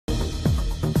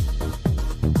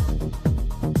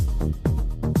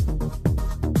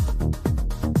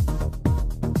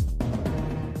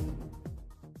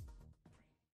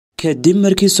kadib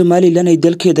markii Somaliland ay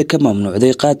dalkeeda ka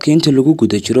mamnuucday qaadka inta lagu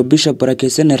guda jiro bisha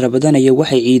barakeysan Ramadaan ayaa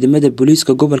waxay ciidamada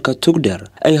booliska gobolka Togdheer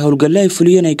ay howlgallay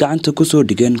fuliyeen ay gacanta ku soo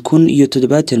dhigeen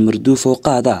 170 marduuf oo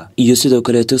qaad ah iyo sidoo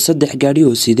kale 3 gaari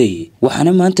oo siday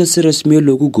waxaana maanta si rasmi ah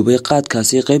loogu gubay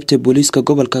qaadkaasi qaybta booliska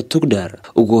gobolka Togdheer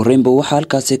ugu horeynba waxa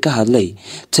halkaas ka hadlay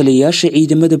taliyayaasha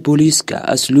ciidamada booliska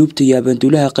asluubta iyo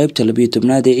bandulaha qaybta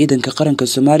 12aad ee ciidanka qaranka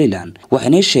Somaliland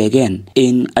waxaana sheegeen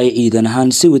in ay ciidan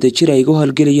ahaan si wada jir ay uga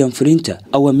howlgalayaan fulinta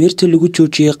awaamirta lagu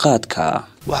joojiyay qaadka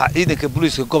waxa ciidanka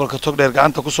booliska gobolka Togdheer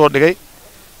gacanta ku soo dhigay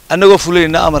annagoo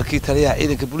fulayna amarkii taliyaha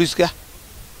ciidanka booliska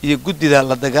iyo gudida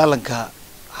la dagaalanka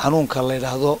xanuunka la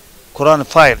yiraahdo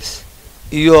coronavirus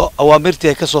iyo awaamirtii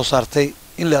ay ka soo saartay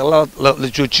in la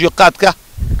joojiyo qaadka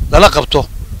lala qabto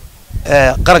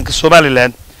qaranka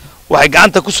Somaliland waxay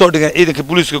gacanta ku soo dhigeen ciidanka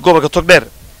booliska gobolka Togdheer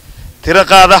tiro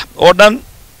qaada oo dhan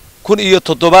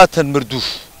 170 marduuf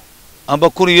amba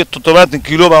 170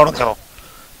 kilo baa oran karo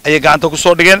ay gacanta ku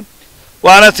soo dhigeen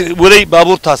waana waday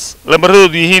baabuurtaas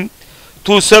lamaradoodu yihiin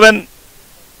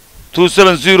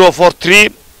 27043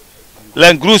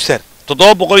 Land Cruiser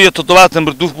 770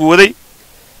 marduuf buu waday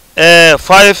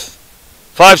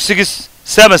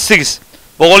 55676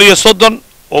 130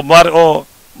 oo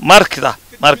markida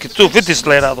markitu fitis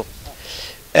la yiraahdo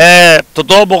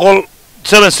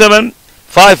 777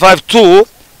 552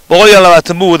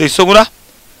 120 buu waday isaguna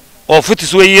oo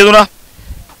fitis weeyaduna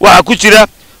waxa ku jira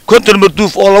konton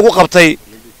marduuf oo lagu qabtay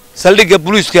saldhigga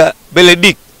booliska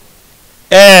Beledhig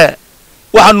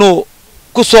waxaanu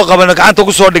ku soo qabanay gacanta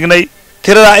ku soo dhignay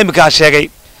tirada imika sheegay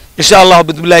insha Allah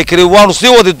bidmillahi kariim waanu sii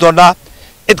wadi doonaa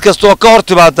cid kasto ka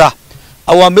hortimaada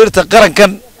awaamirta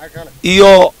qarankan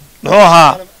iyo muxuu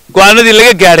ahaa go'aanadii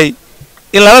laga gaaray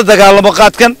in la dagaalamo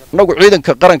qaadkan nagu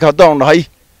ciidanka qaranka hadaan nahay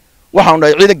waxaanu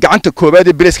nahay ciidan gacanta koobaad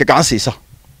ee booliska gacan siisa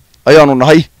ayaanu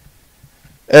nahay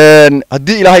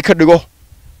haddii ilaahay ka dhigo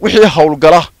wixii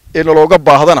hawlgala ee looga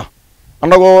baahdana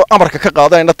annagoo amarka ka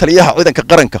qaadayna taliyaha ciidanka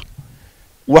qaranka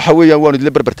waxa weeyaan waanu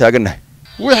idin barbar taaganahay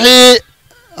wixii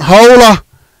hawla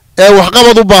ee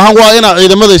waxqabad u baahan waa ina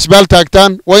ciidamada isbaal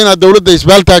taagtaan waa ina dawladda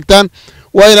isbaal taagtaan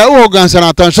waa ina u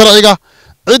hoggaansanaataan sharciga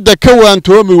cidda ka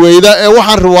waantoomi weyda ee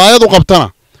waxaan riwaayad u qabtana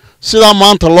sida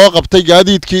maanta loo qabtay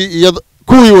gaadiidkii iyo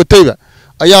kuwii watayba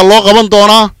ayaa loo qaban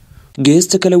doonaa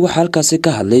geesta kale waxa halkaas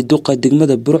ka hadlay duqa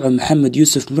degmada Burco Maxamed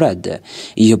Yuusuf Muraad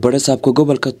iyo barasaabka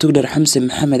gobolka Togdheer Xamse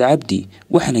Maxamed Cabdi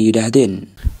waxana yiraahdeen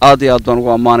aad iyo aad baan ugu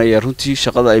amaanaya runtii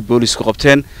shaqada ay boolisku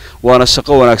qabteen waana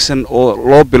shaqo wanaagsan oo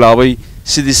loo bilaabay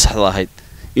sidii saxda ahayd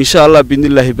insha Allah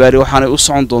bidnillaahi baari waxaanay u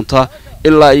socon doontaa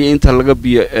ilaa iyo inta laga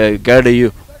gaadhayo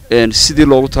sidii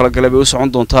loogu talagalay bay u socon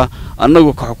doontaa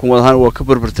annagu ka xukuumad ahaan waa ka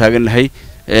barbar taaganahay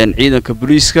ciidanka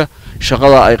booliska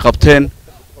shaqada ay qabteen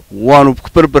waanu ku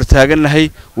barbar taaganahay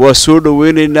waa soo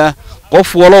dhaweynaynaa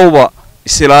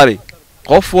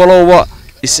qof walowba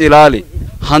isilaali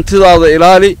hantidaada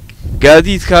ilaali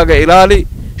gaadiidkaaga ilaali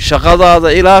shaqadaada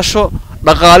ilaasho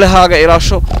dhaqaalahaaga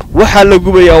ilaasho waxa la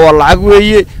gubayaa waa lacag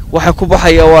weeye waxa ku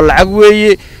baxaya waa lacag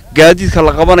weeye gaadiidka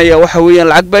la qabanaya waxa weeyaan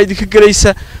lacag baa idinka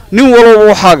galaysa nin walba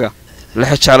waxaaga la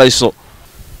xajaalayso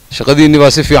shaqadiinni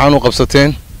baa si fiican u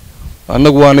qabsateen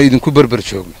annagu waana idinku barbar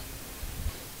joogno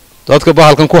dadka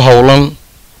bahalkan ku hawlan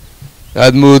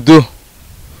aad moodo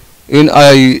in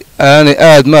ay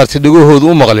aad maartay dhagahoodu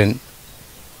u maqlin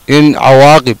in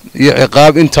cawaaqib iyo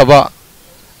ciqaab intaba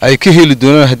ay ka heli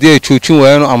doonaan haddii ay joojin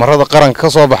waayaan amarada qaranka ka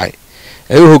soo baxay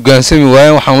ay u hoggaansami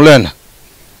waayaan waxaanu leenahay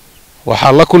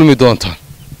waxaa la kulmi doontaan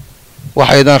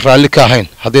waxaydan raalli ka ahayn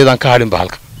haddaydan ka hadhin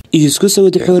bahalka isku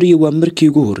sawir xooriye waa markii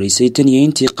ugu horeysay tan iyo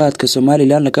intii qaadka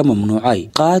Somaliland laga mamnuucay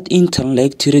qaad intan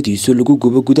leeg tiradiisu lagu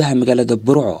gubo gudaha magaalada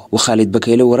Burco Khalid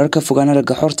Bakaylo wararka fogaana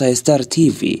laga xorta Star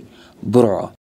TV Burco.